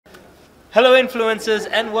Hello influencers,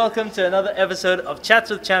 and welcome to another episode of Chats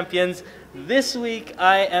with Champions. This week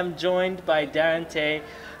I am joined by Darren Tay.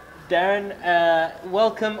 Darren,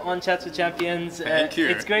 welcome on Chats with Champions. Thank you.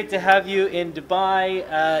 It's great to have you in Dubai.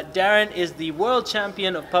 Darren is the world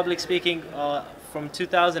champion of public speaking from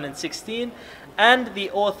 2016 and the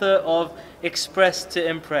author of Express to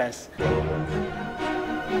Impress.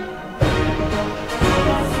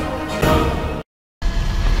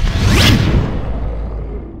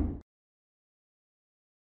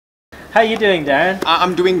 How are you doing, Darren?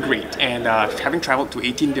 I'm doing great, and having traveled to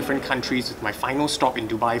 18 different countries with my final stop in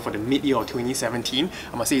Dubai for the mid-year of 2017,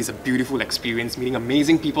 I must say it's a beautiful experience meeting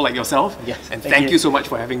amazing people like yourself. Yes, and thank you so much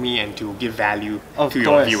for having me and to give value to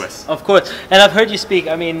your viewers. Of course, and I've heard you speak.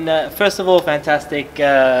 I mean, first of all, fantastic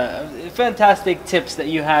tips that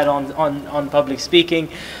you had on public speaking.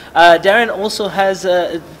 Darren also has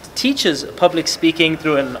teaches public speaking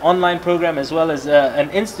through an online program as well as an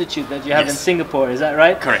institute that you have in Singapore. Is that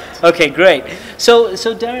right? Correct. Okay, great. So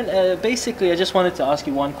Darren, basically I just wanted to ask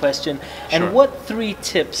you one question. And Sure. what 3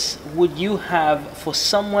 tips would you have for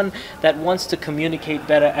someone that wants to communicate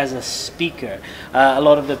better as a speaker? A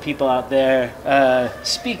lot of the people out there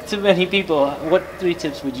speak to many people. What 3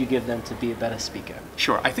 tips would you give them to be a better speaker?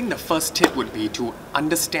 Sure. I think the first tip would be to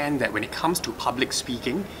understand that when it comes to public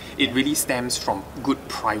speaking, it really stems from good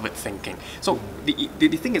private thinking. So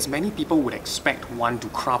the thing is, many people would expect one to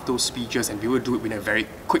craft those speeches and be able to do it in a very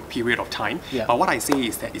quick period of time. Yeah. But what I say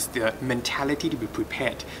is that it's the mentality to be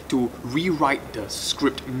prepared to rewrite the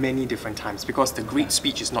script many different times, because the great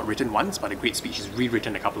speech is not written once, but a great speech is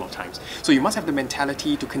rewritten a couple of times. So you must have the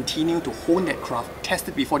mentality to continue to hone that craft, test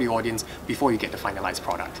it before the audience, before you get the finalized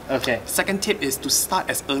product. Okay. Second tip is to start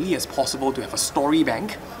as early as possible to have a story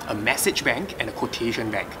bank, a message bank, and a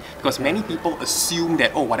quotation bank. Because many people assume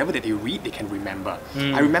that, oh, whatever that they read, they can remember.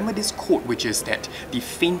 I remember this quote, which is that the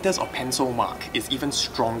faintest of pencil mark is even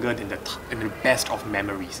stronger than the best of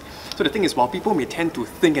memories. So the thing is, while people may tend to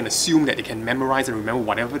think and assume that they can memorize and remember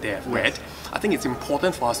whatever they have read, I think it's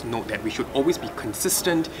important for us to note that we should always be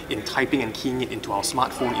consistent in typing and keying it into our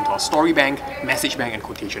smartphone, into our story bank, message bank, and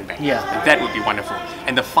quotation bank. Yeah. And that would be wonderful.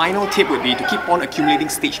 And the final tip would be to keep on accumulating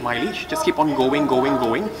stage mileage. Just keep on going.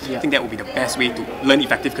 Yeah. I think that would be the best way to learn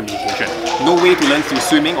effective communication. No way to learn through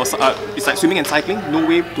swimming, or it's like swimming and cycling. No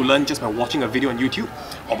way to learn just by watching a video on YouTube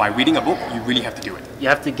or by reading a book. You really have to do it. You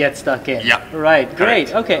have to get stuck in. Yeah. Right. Great.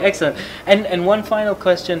 Correct. Okay. Excellent. And one final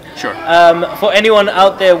question. Sure. For anyone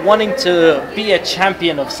out there wanting to be a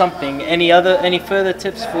champion of something, any further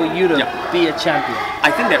tips for you to be a champion? I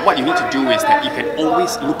think that what you need to do is that you can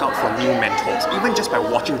always look out for new mentors, even just by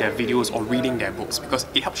watching their videos or reading their books, because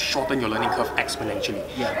it helps shorten your learning curve exponentially.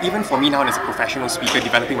 Yeah. Even for me now as a professional speaker,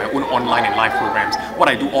 developing my own online and live programs, what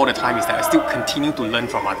I do all the time is that I still continue to learn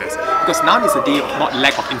from others. Because now is a day of not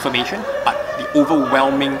lack of information, but the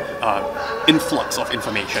overwhelming influx of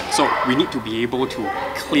information. So we need to be able to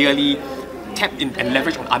clearly tap in and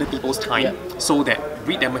leverage on other people's time so that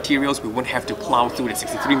read their materials, we won't have to plow through the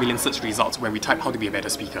 63 million search results when we type how to be a better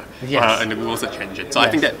speaker in the Google search engine. So I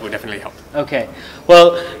think that will definitely help. Okay.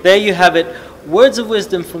 Well, there you have it. Words of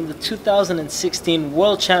wisdom from the 2016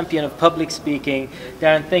 World Champion of Public Speaking.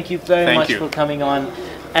 Darren, thank you very much for coming on. And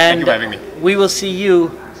thank you for having me. We will see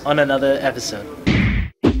you on another episode.